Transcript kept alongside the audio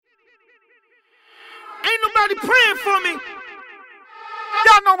Anybody praying for me?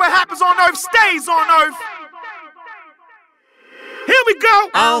 Y'all know what happens on earth stays on earth. Here we go.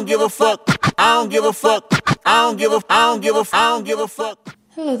 I don't give a fuck. I don't give a fuck. I don't give a fuck.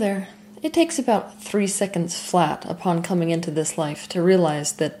 Hello there. It takes about 3 seconds flat upon coming into this life to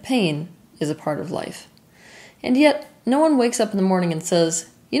realize that pain is a part of life. And yet, no one wakes up in the morning and says,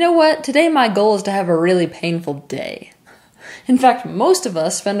 you know what, today my goal is to have a really painful day. In fact, most of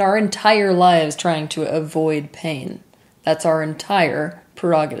us spend our entire lives trying to avoid pain. That's our entire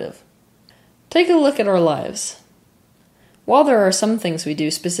prerogative. Take a look at our lives. While there are some things we do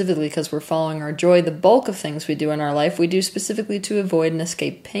specifically because we're following our joy, the bulk of things we do in our life we do specifically to avoid and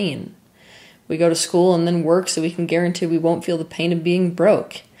escape pain. We go to school and then work so we can guarantee we won't feel the pain of being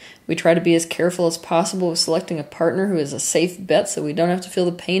broke. We try to be as careful as possible with selecting a partner who is a safe bet so we don't have to feel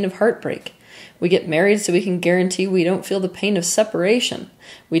the pain of heartbreak. We get married so we can guarantee we don't feel the pain of separation.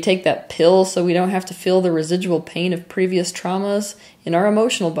 We take that pill so we don't have to feel the residual pain of previous traumas in our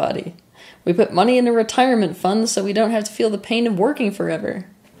emotional body. We put money into retirement funds so we don't have to feel the pain of working forever.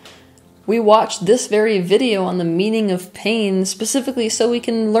 We watch this very video on the meaning of pain specifically so we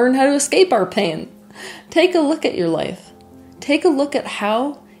can learn how to escape our pain. Take a look at your life. Take a look at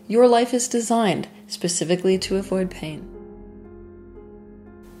how your life is designed specifically to avoid pain.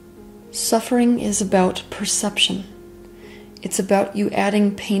 Suffering is about perception. It's about you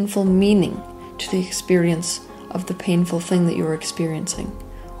adding painful meaning to the experience of the painful thing that you're experiencing,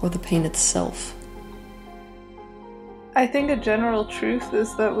 or the pain itself. I think a general truth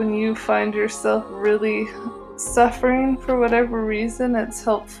is that when you find yourself really suffering for whatever reason, it's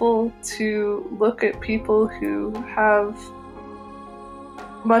helpful to look at people who have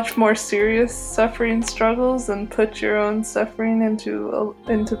much more serious suffering struggles and put your own suffering into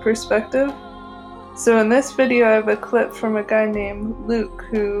perspective. So in this video I have a clip from a guy named Luke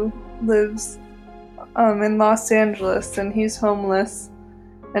who lives in Los Angeles, and he's homeless,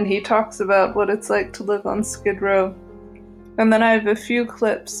 and he talks about what it's like to live on Skid Row. And then I have a few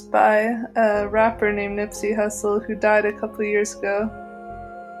clips by a rapper named Nipsey Hussle who died a couple years ago,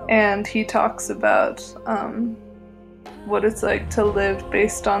 and he talks about what it's like to live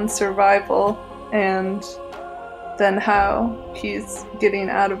based on survival and then how he's getting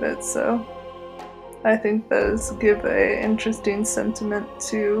out of it. So I think those give an interesting sentiment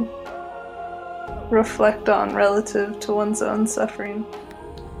to reflect on relative to one's own suffering.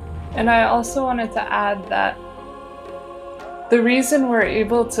 And I also wanted to add that the reason we're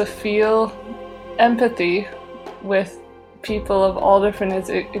able to feel empathy with people of all different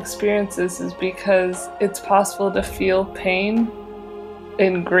experiences is because it's possible to feel pain,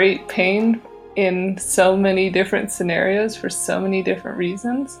 in great pain, in so many different scenarios for so many different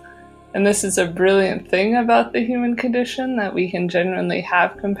reasons. And this is a brilliant thing about the human condition, that we can genuinely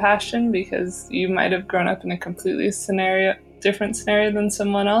have compassion because you might have grown up in a completely different scenario than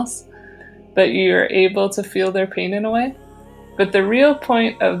someone else, but you're able to feel their pain in a way. But the real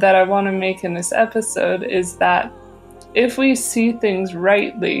point that I want to make in this episode is that if we see things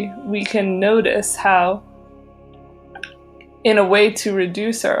rightly, we can notice how, in a way to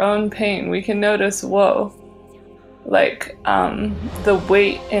reduce our own pain, we can notice, whoa, like the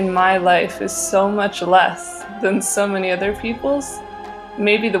weight in my life is so much less than so many other people's.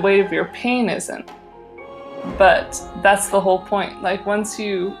 Maybe the weight of your pain isn't, but that's the whole point. Like, once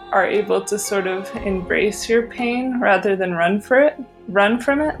you are able to sort of embrace your pain rather than run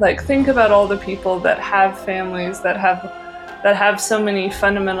from it, like, think about all the people that have families that have so many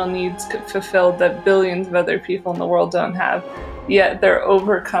fundamental needs fulfilled that billions of other people in the world don't have, yet they're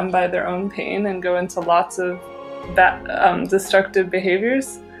overcome by their own pain and go into lots of destructive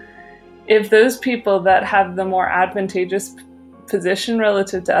behaviors. If those people that have the more advantageous position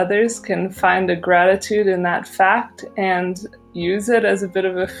relative to others can find a gratitude in that fact and use it as a bit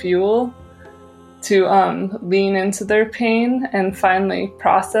of a fuel to lean into their pain and finally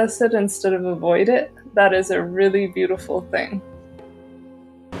process it instead of avoid it, that is a really beautiful thing.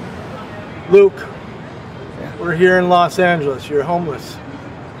 Luke, we're here in Los Angeles. You're homeless.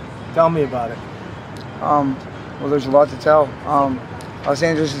 Tell me about it. Well, there's a lot to tell. Los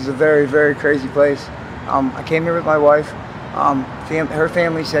Angeles is a very, very crazy place. I came here with my wife. Her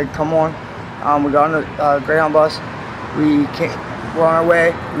family said, come on. We got on a Greyhound bus. We're on our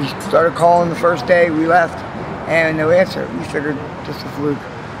way. We started calling the first day. We left, and no answer. We figured just a fluke.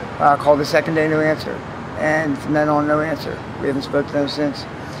 Called the second day, no answer. And from then on, no answer. We haven't spoken to them since.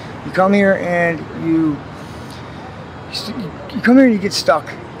 You come here and you get stuck.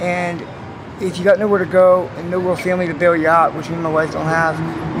 And if you got nowhere to go and no real family to bail you out, which me and my wife don't have,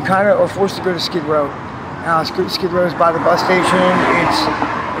 you kind of are forced to go to Skid Row. Skid Row is by the bus station.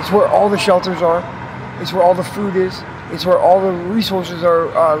 It's where all the shelters are. It's where all the food is. It's where all the resources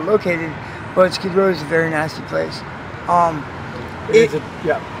are located. But Skid Row is a very nasty place. Go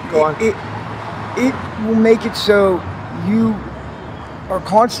on. It will make it so you are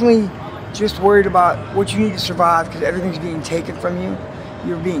constantly just worried about what you need to survive because everything's being taken from you.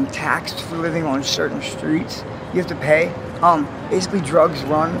 You're being taxed for living on certain streets. You have to pay. Basically, drugs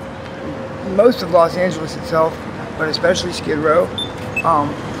run most of Los Angeles itself, but especially Skid Row.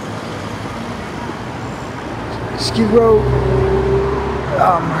 Skid Row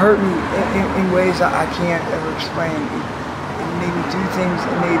hurt me in ways I can't ever explain. It made me do things,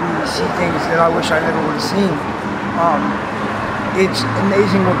 it made me see things that I wish I never would have seen. It's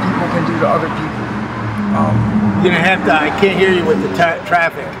amazing what people can do to other people. You're gonna have to. I can't hear you with the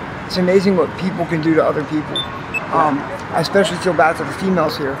traffic. It's amazing what people can do to other people. I especially feel bad for the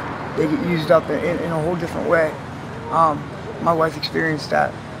females here. They get used up in a whole different way. My wife experienced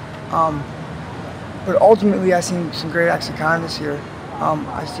that. But ultimately, I've seen some great acts of kindness here.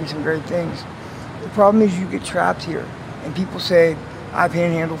 I've seen some great things. The problem is you get trapped here. And people say, I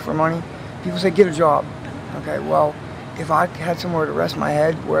panhandle for money. People say, get a job. Okay, well, if I had somewhere to rest my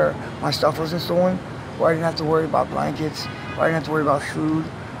head where my stuff wasn't stolen, where I didn't have to worry about blankets, where I didn't have to worry about food,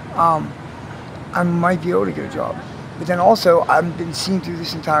 I might be able to get a job. But then also, I've been seen through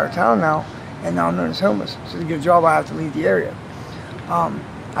this entire town now, and now I'm known as homeless. So to get a job, I have to leave the area.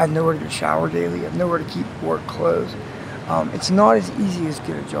 I have nowhere to get a shower daily. I have nowhere to keep work clothes. It's not as easy as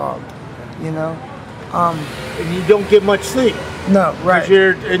get a job, you know? And you don't get much sleep. No, right. Because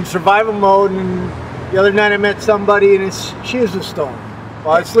you're in survival mode, and the other night I met somebody and his shoes were stolen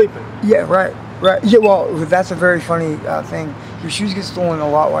while I was sleeping. Yeah, right. Yeah, well, that's a very funny thing. Your shoes get stolen a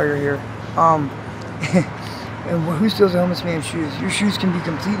lot while you're here. And who steals a homeless man's shoes? Your shoes can be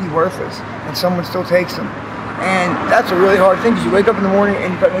completely worthless, and someone still takes them. And that's a really hard thing because you wake up in the morning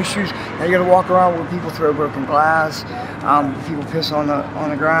and you've got no shoes. Now you got to walk around where people throw broken glass, people piss on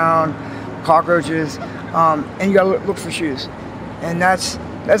the ground, cockroaches, and you got to look for shoes. And that's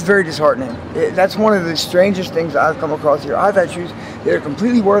very disheartening. That's one of the strangest things I've come across here. I've had shoes that are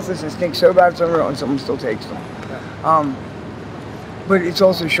completely worthless and stink so bad somewhere, and someone still takes them. But it's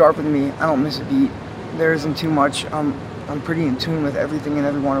also sharpened me. I don't miss a beat. There isn't too much. I'm pretty in tune with everything and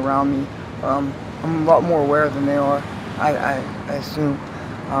everyone around me. I'm a lot more aware than they are, I assume.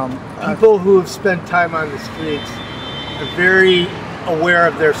 People who have spent time on the streets are very aware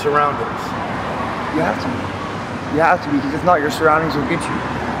of their surroundings. You have to be. You have to be, because if not, your surroundings will get you.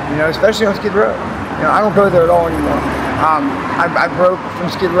 You know, especially on Skid Row. You know, I don't go there at all anymore. I broke from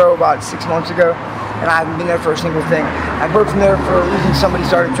Skid Row about 6 months ago, and I haven't been there for a single thing. I broke from there for a reason. Somebody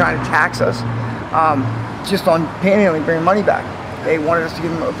started trying to tax us just on panhandling, bringing money back. They wanted us to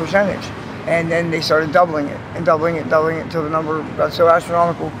give them a percentage. And then they started doubling it until the number got so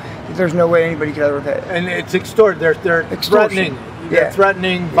astronomical that there's no way anybody could ever pay it. And it's extort. They're threatening. They're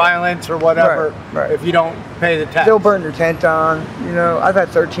threatening violence or whatever right. if you don't pay the tax. They'll burn your tent down. You know, I've had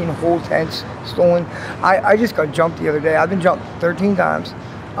 13 whole tents stolen. I just got jumped the other day. I've been jumped 13 times.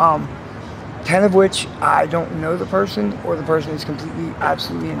 10 of which I don't know the person, or the person is completely,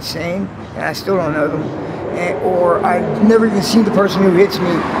 absolutely insane, and I still don't know them. Or I've never even seen the person who hits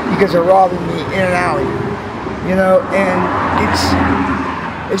me because they're robbing me in an alley. You know, and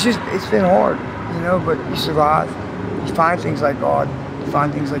it's been hard, you know, but you survive. You find things like God, you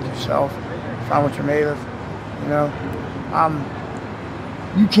find things like yourself, you find what you're made of, you know.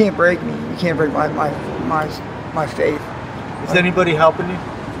 You can't break me. You can't break my faith. Is anybody helping you?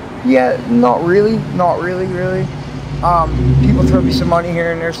 Yeah, not really, really. People throw me some money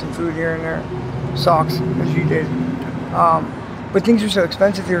here and there, some food here and there, socks, as you did. But things are so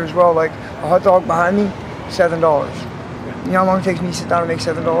expensive here as well. Like a hot dog behind me, $7. You know how long it takes me to sit down and make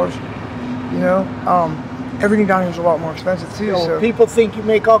 $7? You know, everything down here is a lot more expensive too. So people think you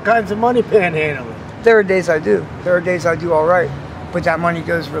make all kinds of money panhandling. There are days I do. There are days I do all right, but that money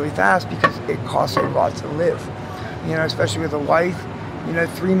goes really fast because it costs a lot to live. You know, especially with a wife. You know,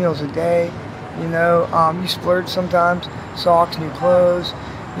 3 meals a day, you know, you splurge sometimes, socks, new clothes,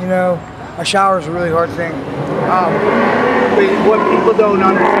 you know, a shower is a really hard thing. What people don't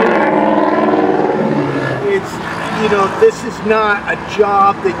understand is, you know, this is not a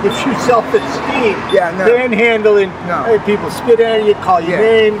job that gives you self-esteem. Yeah, no. Panhandling, no. Hey, people spit at you, call you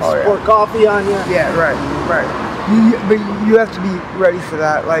names, pour coffee on you. Yeah, right. But you have to be ready for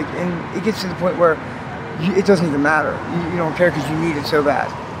that, like, and it gets to the point where it doesn't even matter. You don't care because you need it so bad,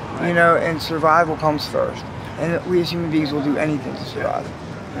 you know. And survival comes first, and we as human beings will do anything to survive.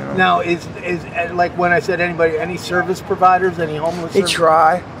 You know? Now, is like when I said anybody, any service providers, any homeless? They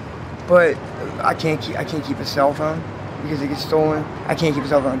try, but I can't keep a cell phone because it gets stolen. I can't keep a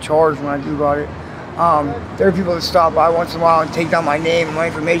cell phone charged when I do got it. There are people that stop by once in a while and take down my name and my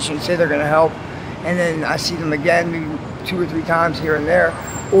information and say they're going to help. And then I see them again maybe 2 or 3 times here and there.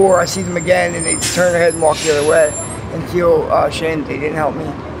 Or I see them again and they turn their head and walk the other way and feel ashamed they didn't help me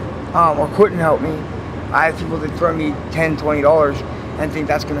or couldn't help me. I have people that throw me $10, $20 and think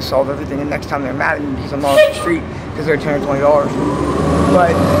that's going to solve everything. And next time they're mad at me because I'm not off the street because they're $10 or $20.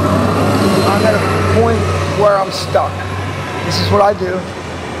 But I'm at a point where I'm stuck. This is what I do.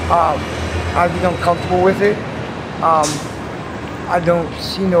 I've become comfortable with it. I don't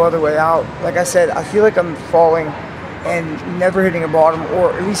see no other way out. Like I said, I feel like I'm falling and never hitting a bottom,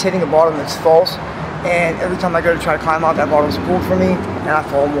 or at least hitting a bottom that's false. And every time I go to try to climb out, that bottom's pulled from me and I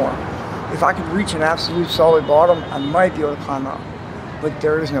fall more. If I could reach an absolute solid bottom, I might be able to climb out. But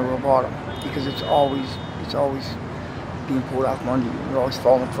there is no real bottom because it's always being pulled out from under you. You're always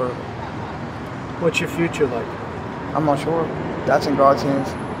falling further. What's your future like? I'm not sure. That's in God's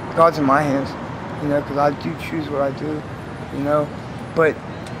hands. God's in my hands, you know, because I do choose what I do, you know. But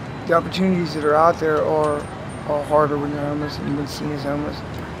the opportunities that are out there are harder when you're homeless and you've been seen as homeless.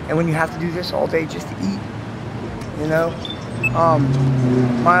 And when you have to do this all day just to eat, you know.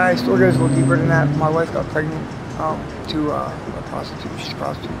 My story goes a little deeper than that. My wife got pregnant to a prostitute. She's a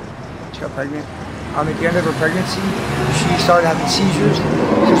prostitute. She got pregnant. At the end of her pregnancy, she started having seizures.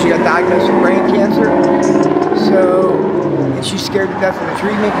 So she got diagnosed with brain cancer. And she's scared to death of the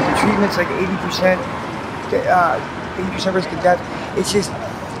treatment because the treatment's like 80% risk of death. It's just,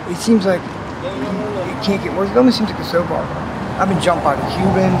 it seems like it can't get worse. It almost seems like a soap opera. I've been jumped by the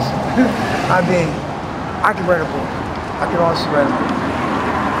Cubans. I can write a book. I can honestly write a book.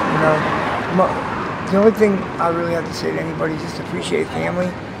 You know, the only thing I really have to say to anybody is just appreciate family,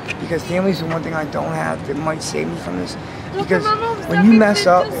 because family is the one thing I don't have that might save me from this. Because when you mess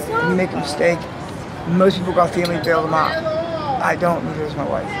up, when you make a mistake, most people got family to bail them out. I don't, neither does my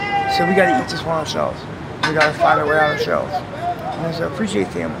wife. So we gotta eat this one ourselves. We gotta find our way out ourselves. And so appreciate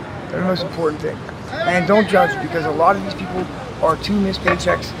family. They're the most important thing. And don't judge, because a lot of these people are 2 missed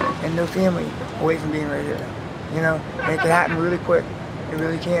paychecks and no family away from being right here. You know, and it can happen really quick. It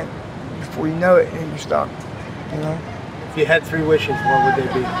really can. Before you know it, and you're stuck. You know. If you had 3 wishes, what would they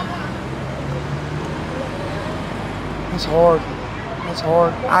be? It's hard. It's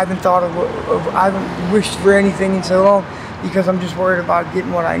hard. I haven't wished for anything in so long because I'm just worried about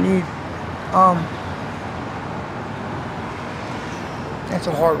getting what I need. That's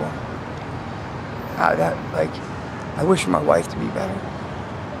a hard one. I wish for my wife to be better.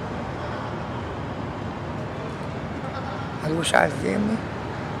 I wish I had a family.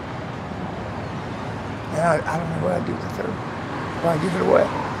 And I don't know what I'd do with the 3rd. But I'd give it away.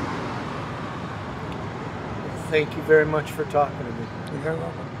 Thank you very much for talking to me. You're very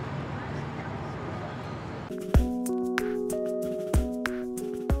welcome.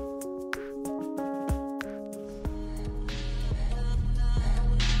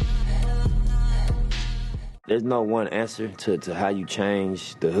 There's no one answer to how you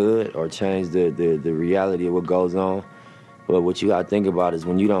change the hood or change the reality of what goes on. But what you gotta think about is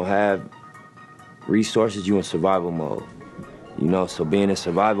when you don't have resources, you in survival mode. You know, so being in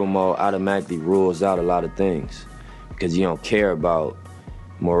survival mode automatically rules out a lot of things because you don't care about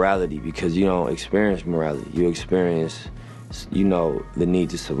morality, because you don't experience morality. You experience, you know, the need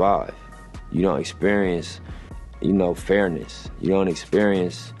to survive. You don't experience, you know, fairness. You don't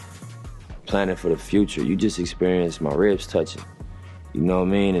experience planning for the future. You just experience my ribs touching. You know what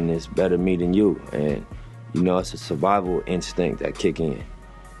I mean? And it's better me than you. And, you know, it's a survival instinct that kick in.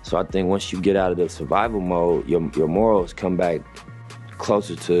 So I think once you get out of the survival mode, your morals come back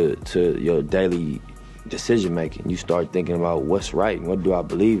closer to your daily decision making. You start thinking about what's right and what do I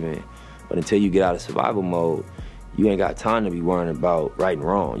believe in. But until you get out of survival mode, you ain't got time to be worrying about right and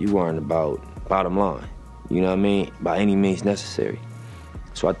wrong. You worrying about bottom line. You know what I mean? By any means necessary.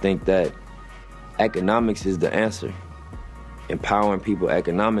 So I think that economics is the answer. Empowering people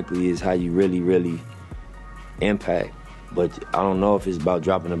economically is how you really, really impact. But I don't know if it's about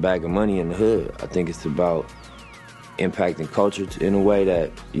dropping a bag of money in the hood. I think it's about impacting culture in a way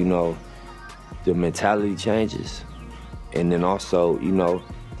that, you know, the mentality changes. And then also, you know,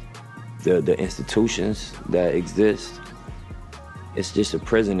 the institutions that exist, it's just a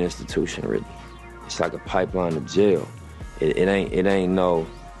prison institution, really. It's like a pipeline to jail. It ain't no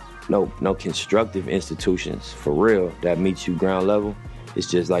constructive institutions for real that meet you ground level. It's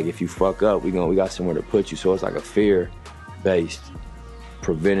just like if you fuck up, we got somewhere to put you. So it's like a fear-based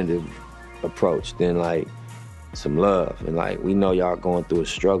preventative approach than like some love. And like we know y'all going through a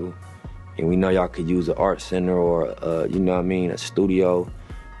struggle, and we know y'all could use an art center or you know what I mean, a studio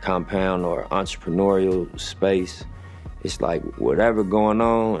compound or entrepreneurial space. it's like whatever going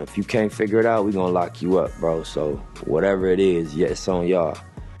on, if you can't figure it out, we gonna lock you up, bro. So whatever it is, yeah, it's on y'all.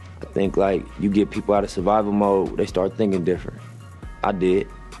 I think like you get people out of survival mode, they start thinking different. I did,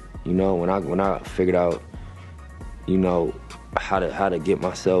 you know, when I figured out, you know, how to get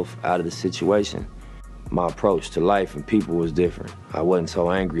myself out of the situation, my approach to life and people was different. I wasn't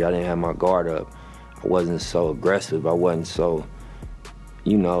so angry, I didn't have my guard up. I wasn't so aggressive, I wasn't so,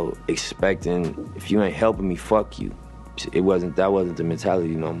 you know, expecting, if you ain't helping me, fuck you. That wasn't the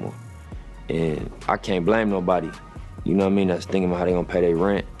mentality no more. And I can't blame nobody, you know what I mean, that's thinking about how they gonna pay their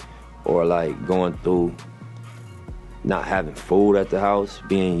rent, or like going through not having food at the house,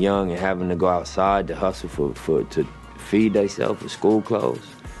 being young and having to go outside to hustle to feed themselves with school clothes.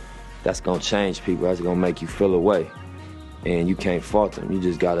 That's gonna change people, that's gonna make you feel away. And you can't fault them, you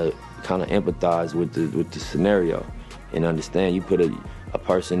just gotta kind of empathize with the scenario and understand you put a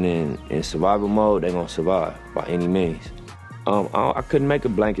person in survival mode, they're gonna survive by any means. I couldn't make a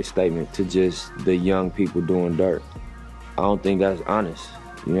blanket statement to just the young people doing dirt. I don't think that's honest.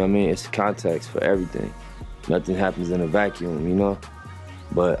 You know what I mean? It's context for everything. Nothing happens in a vacuum, you know?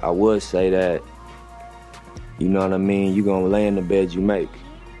 But I would say that, you know what I mean, you're gonna lay in the bed you make.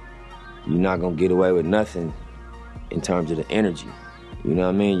 You're not gonna get away with nothing in terms of the energy. You know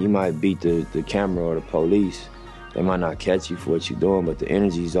what I mean? You might beat the camera or the police. They might not catch you for what you're doing, but the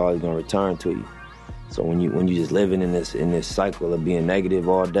energy is always gonna return to you. So when you just living in this cycle of being negative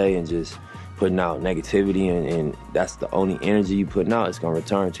all day and just putting out negativity and that's the only energy you putting out, it's gonna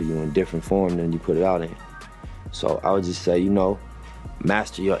return to you in different form than you put it out in. So I would just say, you know,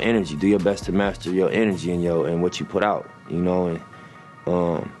 master your energy. Do your best to master your energy and what you put out, you know,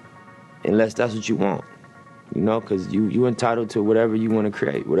 and unless that's what you want, you know, because you entitled to whatever you want to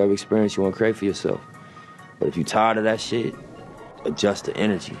create, whatever experience you want to create for yourself. But if you're tired of that shit, adjust the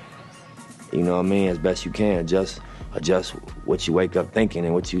energy. You know what I mean? As best you can. Adjust what you wake up thinking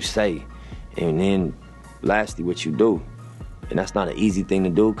and what you say. And then lastly, what you do. And that's not an easy thing to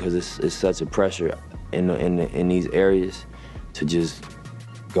do because it's such a pressure in these areas to just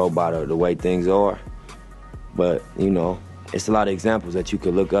go by the way things are. But, you know, it's a lot of examples that you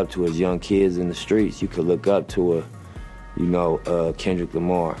could look up to as young kids in the streets. You could look up to Kendrick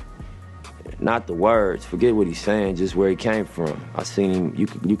Lamar. Not the words, forget what he's saying, just where he came from. I seen him, you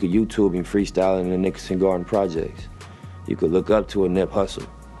could YouTube him freestyling in the Nicholson Garden Projects. You could look up to a Nip Hussle.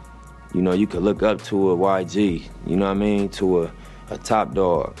 You know, you could look up to a YG, you know what I mean, to a Top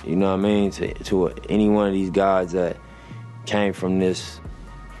Dog, you know what I mean, to any one of these guys that came from this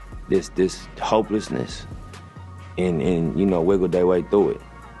hopelessness and you know, wiggled their way through it.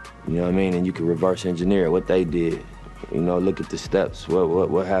 You know what I mean? And you could reverse engineer what they did. You know, look at the steps,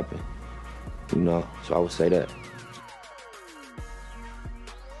 what happened. You know, so I would say that.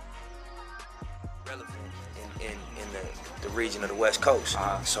 Relevant in the region of the West Coast.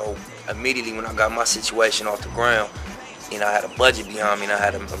 So immediately when I got my situation off the ground, and I had a budget behind me and I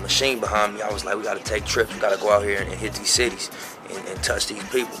had a machine behind me, I was like, we gotta take trips, we gotta go out here and hit these cities and touch these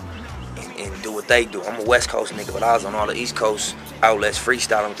people and do what they do. I'm a West Coast nigga, but I was on all the East Coast outlets,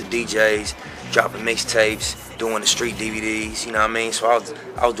 freestyling with the DJs, dropping mixtapes, doing the street DVDs, you know what I mean? So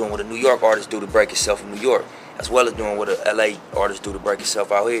I was doing what a New York artist do to break itself in New York, as well as doing what a LA artist do to break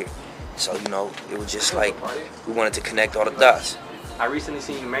itself out here. So, you know, it was just like, we wanted to connect all the dots. I recently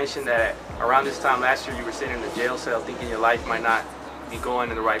seen you mention that around this time last year you were sitting in the jail cell thinking your life might not be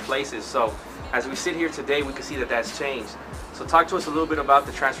going in the right places. So as we sit here today, we can see that that's changed. So talk to us a little bit about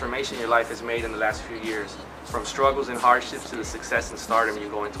the transformation your life has made in the last few years, from struggles and hardships to the success and stardom you're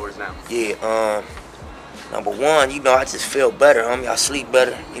going towards now. Yeah, number one, you know, I just feel better, homie. I sleep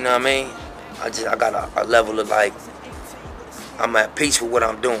better, you know what I mean? I got a level of like, I'm at peace with what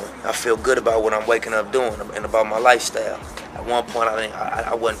I'm doing. I feel good about what I'm waking up doing and about my lifestyle. At one point,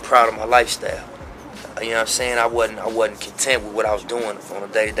 I wasn't proud of my lifestyle. You know what I'm saying? I wasn't content with what I was doing on a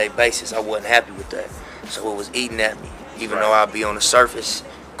day-to-day basis. I wasn't happy with that. So it was eating at me. Even though I'd be on the surface,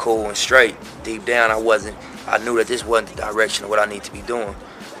 cool and straight, deep down I knew that this wasn't the direction of what I need to be doing.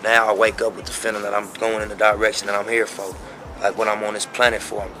 Now I wake up with the feeling that I'm going in the direction that I'm here for. Like what I'm on this planet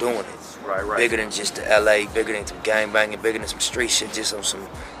for, I'm doing it. Right. Bigger than just the LA, bigger than some gang banging, bigger than some street shit, just on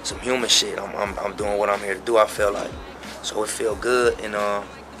some human shit. I'm doing what I'm here to do, I feel like. So it feel good, and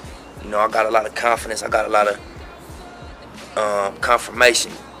you know, I got a lot of confidence, I got a lot of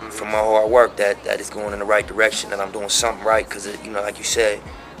confirmation from my hard work that it's going in the right direction, that I'm doing something right, because, you know, like you said,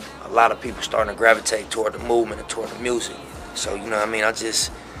 a lot of people starting to gravitate toward the movement and toward the music. So, you know what I mean, I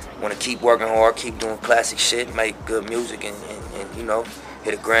just want to keep working hard, keep doing classic shit, make good music, and you know,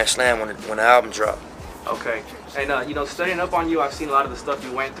 hit a grand slam when the album drop. Okay. And, you know, studying up on you, I've seen a lot of the stuff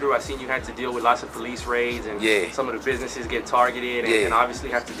you went through. I've seen you had to deal with lots of police raids and some of the businesses get targeted and obviously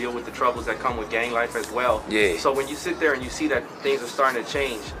have to deal with the troubles that come with gang life as well. Yeah. So when you sit there and you see that things are starting to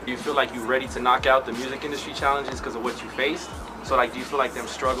change, do you feel like you're ready to knock out the music industry challenges because of what you faced? So, like, do you feel like them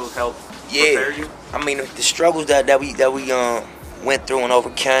struggles help prepare you? I mean, the struggles that we went through and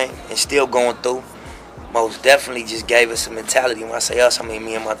overcame and still going through most definitely just gave us a mentality. When I say us, I mean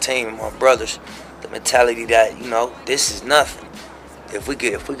me and my team and my brothers. The mentality that, you know, this is nothing. If we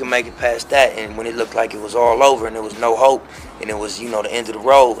could make it past that, and when it looked like it was all over and there was no hope and it was, you know, the end of the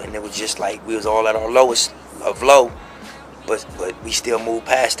road and it was just like we was all at our lowest of low, but we still moved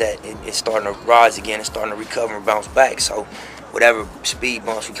past that and it's starting to rise again and starting to recover and bounce back. So whatever speed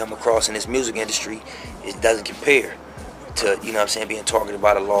bumps we come across in this music industry, it doesn't compare to, you know what I'm saying, being targeted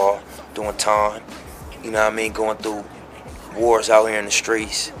by the law, doing time, you know what I mean, going through wars out here in the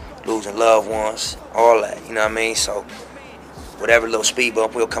streets, losing loved ones, all that, you know what I mean? So whatever little speed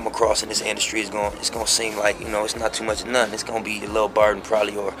bump we'll come across in this industry, it's gonna seem like, you know, it's not too much of nothing. It's gonna be a little burden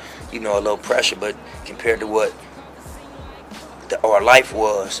probably, or, you know, a little pressure, but compared to what our life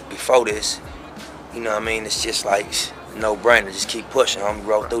was before this, you know what I mean, it's just like no brainer. Just keep pushing, homie,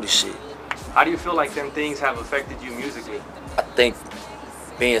 roll through this shit. How do you feel like them things have affected you musically? I think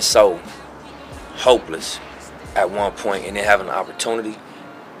being so hopeless at one point and then having an opportunity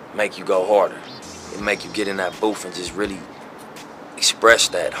make you go harder. It make you get in that booth and just really express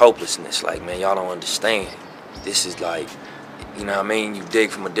that hopelessness. Like, man, y'all don't understand. This is like, you know what I mean? You dig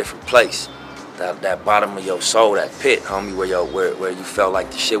from a different place. That bottom of your soul, that pit, homie, where you felt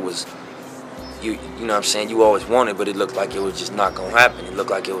like the shit was, you know what I'm saying, you always wanted, but it looked like it was just not gonna happen. It looked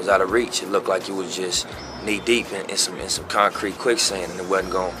like it was out of reach. It looked like you was just knee deep in some concrete quicksand and it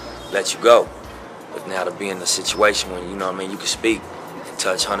wasn't gonna let you go. But now to be in a situation when, you know what I mean, you can speak and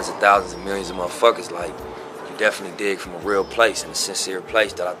touch hundreds of thousands and millions of motherfuckers, like, you definitely dig from a real place and a sincere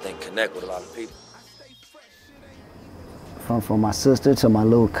place that I think connect with a lot of people. From my sister to my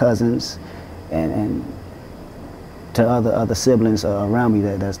little cousins and to other siblings around me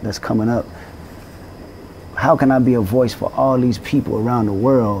that's coming up. How can I be a voice for all these people around the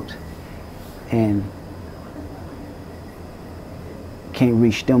world and can't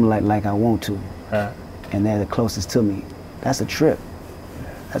reach them like I want to? And they're the closest to me. That's a trip.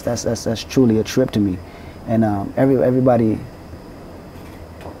 That's truly a trip to me. And everybody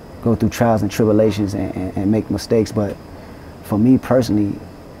go through trials and tribulations and make mistakes, but for me personally,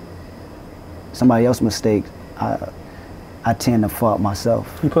 somebody else's mistakes, I tend to fault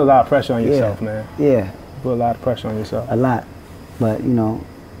myself. You put a lot of pressure on yourself, man. Yeah. You put a lot of pressure on yourself. A lot. But, you know,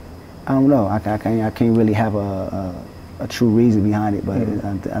 I don't know. I can't really have a true reason behind it, but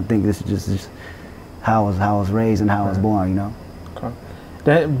I think this is just how I was raised and how I was born, you know. Okay.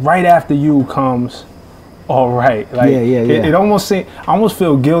 That right after you comes All Right. Like, it almost seems, I almost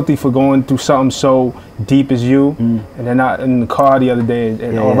feel guilty for going through something so deep as you, and then in the car the other day,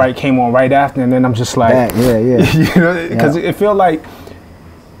 and All Right came on right after, and then I'm just like, you know, because it feel like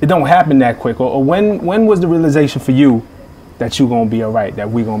it don't happen that quick. Or when was the realization for you that you gonna be all right,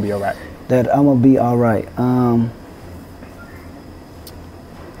 that we gonna be all right? That I'm gonna be all right.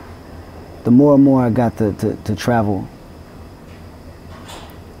 The more and more I got to travel.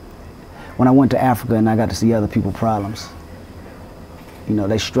 When I went to Africa and I got to see other people's problems, you know,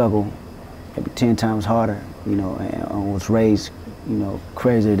 they struggle maybe 10 times harder, you know, and was raised, you know,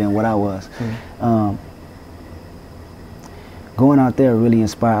 crazier than what I was. Going out there really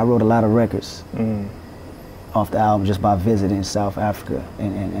inspired. I wrote a lot of records off the album just by visiting South Africa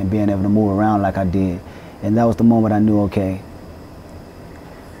and being able to move around like I did. And that was the moment I knew, okay,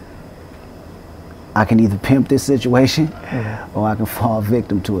 I can either pimp this situation or I can fall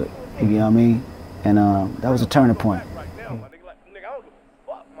victim to it. You know what I mean? And that was a turning point. Right now, my nigga, I don't give a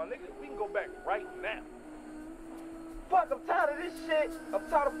fuck, my nigga. We can go back right now. Fuck, I'm tired of this shit. I'm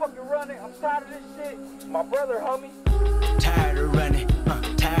tired of fucking running. I'm tired of this shit. My brother, homie. Tired of running,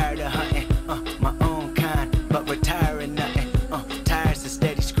 tired of hunting, my own kind, but retiring nothing. Tires are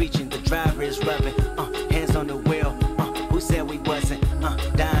steady screeching, the driver is rubbing, hands on the wheel. Who said we wasn't?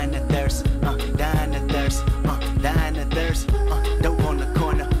 Dying of thirst, dying of thirst, dying of thirst. Dope on the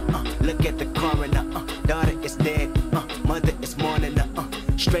corner, look at the coroner. Daughter is dead, mother is mourning.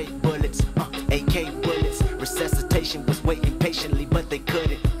 Straight bullets, AK bullets. Resuscitation was waiting patiently, but they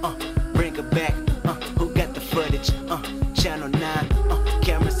couldn't. Bring her back. Who got the footage? Channel 9,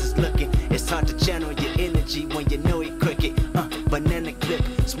 cameras is looking. It's hard to channel your energy when you know it crooked. Banana clip,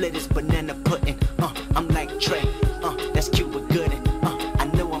 split is banana pudding. I'm like Trey, that's Cuba Gooding. I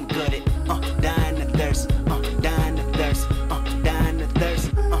know I'm good at dying of thirst, dying of thirst, dying of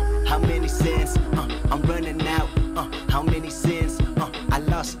thirst. How many sins? I'm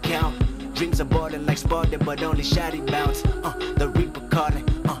landing, but only shot it bounce. The Reaper calling,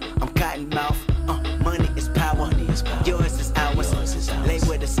 I'm cotton mouth. Money is power, yours is ours. Lay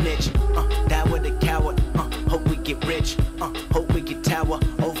with a snitch, die with a coward. Hope we get rich, hope we get tower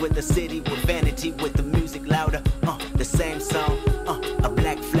over the city with vanity, with the music louder. The same song, a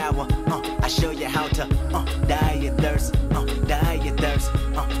black flower. I show you how to die your thirst, die your thirst,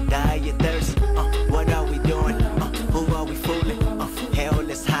 die your thirst. What are we doing? Who are we fooling? Hell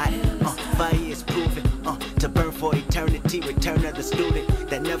is hot, fire is proven to burn for eternity. Return of the student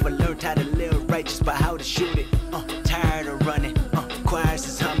that never learned how to live righteous, but how to shoot it. Tired of running, choirs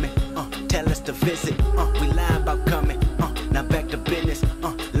is humming. Tell us to visit, we lie about coming. Now back to business,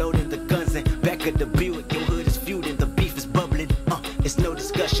 loading the guns and back at the Buick. Your hood is feuding, the beef is bubbling. It's no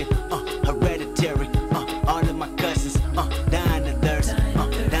discussion, hereditary. All of my cousins, dying of thirst,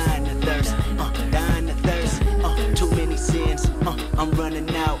 dying of thirst, dying of thirst. Too many sins, I'm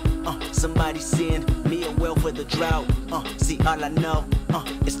running out. Somebody send me a well for the drought. See, all I know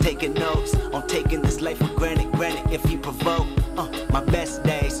is taking notes on taking this life for granted. Granted, if you provoke my best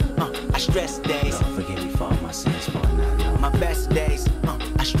days, I stress days. Forgive me for all my sins, for my best days,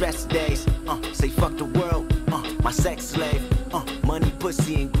 I stress days. Say fuck the world, my sex slave. Money,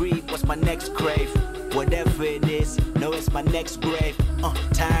 pussy, and greed. What's my next crave? Whatever it is, no, it's my next grave.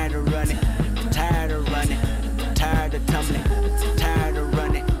 Tired of running, tired of running, tired of tumbling, tired of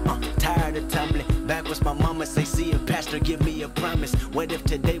running, tired of tumbling. Backwards, my mama say, see a pastor, give me a promise. What if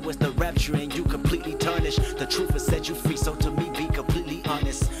today was the rapture and you completely tarnished? The truth will set you free, so to me, be completely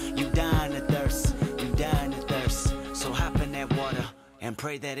honest. You dying of thirst, you dying of thirst. So hop in that water and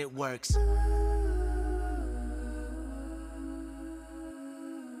pray that it works.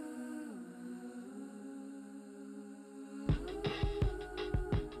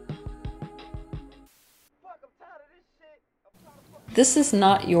 This is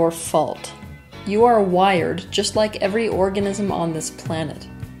not your fault. You are wired, just like every organism on this planet,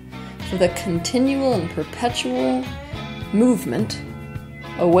 for the continual and perpetual movement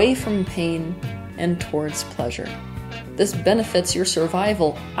away from pain and towards pleasure. This benefits your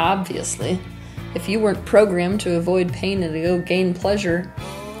survival, obviously. If you weren't programmed to avoid pain and to go gain pleasure,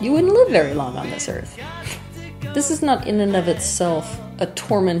 you wouldn't live very long on this earth. This is not in and of itself a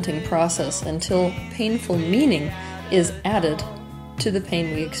tormenting process until painful meaning is added to the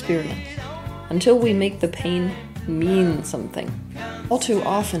pain we experience, until we make the pain mean something. All too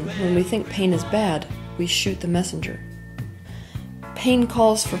often, when we think pain is bad, we shoot the messenger. Pain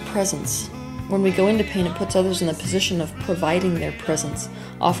calls for presence. When we go into pain, it puts others in the position of providing their presence,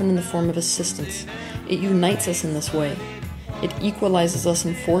 often in the form of assistance. It unites us in this way. It equalizes us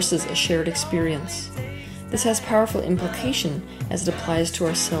and forces a shared experience. This has powerful implication as it applies to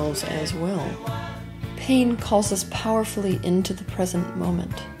ourselves as well. Pain calls us powerfully into the present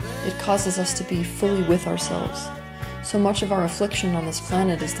moment. It causes us to be fully with ourselves. So much of our affliction on this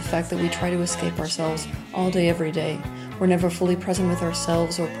planet is the fact that we try to escape ourselves all day, every day. We're never fully present with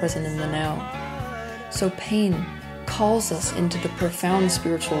ourselves or present in the now. So pain calls us into the profound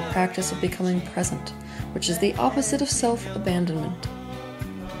spiritual practice of becoming present, which is the opposite of self-abandonment.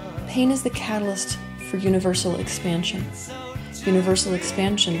 Pain is the catalyst for universal expansion. Universal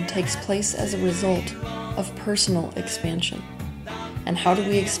expansion takes place as a result of personal expansion. And how do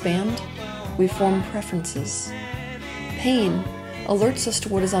we expand? We form preferences. Pain alerts us to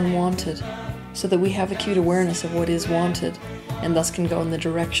what is unwanted, so that we have acute awareness of what is wanted, and thus can go in the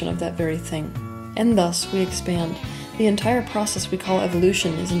direction of that very thing. And thus we expand. The entire process we call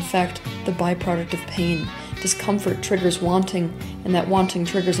evolution is in fact the byproduct of pain. Discomfort triggers wanting, and that wanting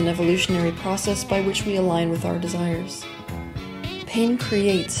triggers an evolutionary process by which we align with our desires. Pain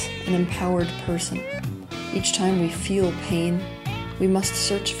creates an empowered person. Each time we feel pain, we must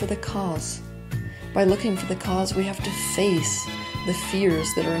search for the cause. By looking for the cause, we have to face the fears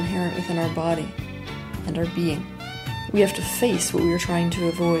that are inherent within our body and our being. We have to face what we are trying to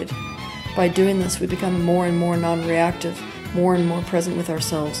avoid. By doing this, we become more and more non-reactive, more and more present with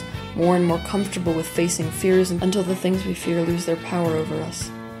ourselves, more and more comfortable with facing fears until the things we fear lose their power over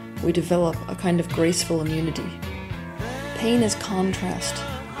us. We develop a kind of graceful immunity. Pain is contrast.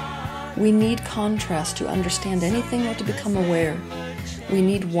 We need contrast to understand anything or to become aware. We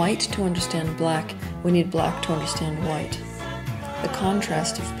need white to understand black. We need black to understand white. The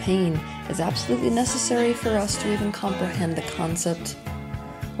contrast of pain is absolutely necessary for us to even comprehend the concept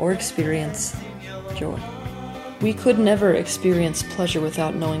or experience joy. We could never experience pleasure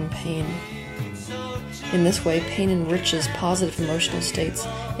without knowing pain. In this way, pain enriches positive emotional states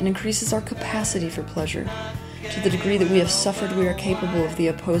and increases our capacity for pleasure. To the degree that we have suffered, we are capable of the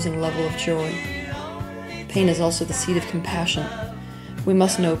opposing level of joy. Pain is also the seed of compassion. We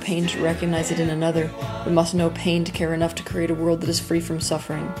must know pain to recognize it in another. We must know pain to care enough to create a world that is free from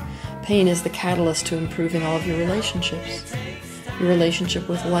suffering. Pain is the catalyst to improving all of your relationships. Your relationship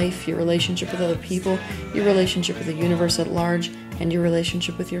with life, your relationship with other people, your relationship with the universe at large, and your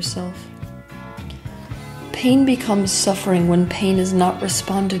relationship with yourself. Pain becomes suffering when pain is not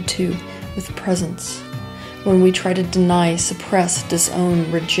responded to with presence. When we try to deny, suppress,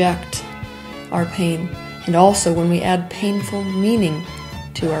 disown, reject our pain, and also when we add painful meaning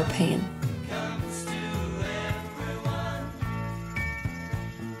to our pain.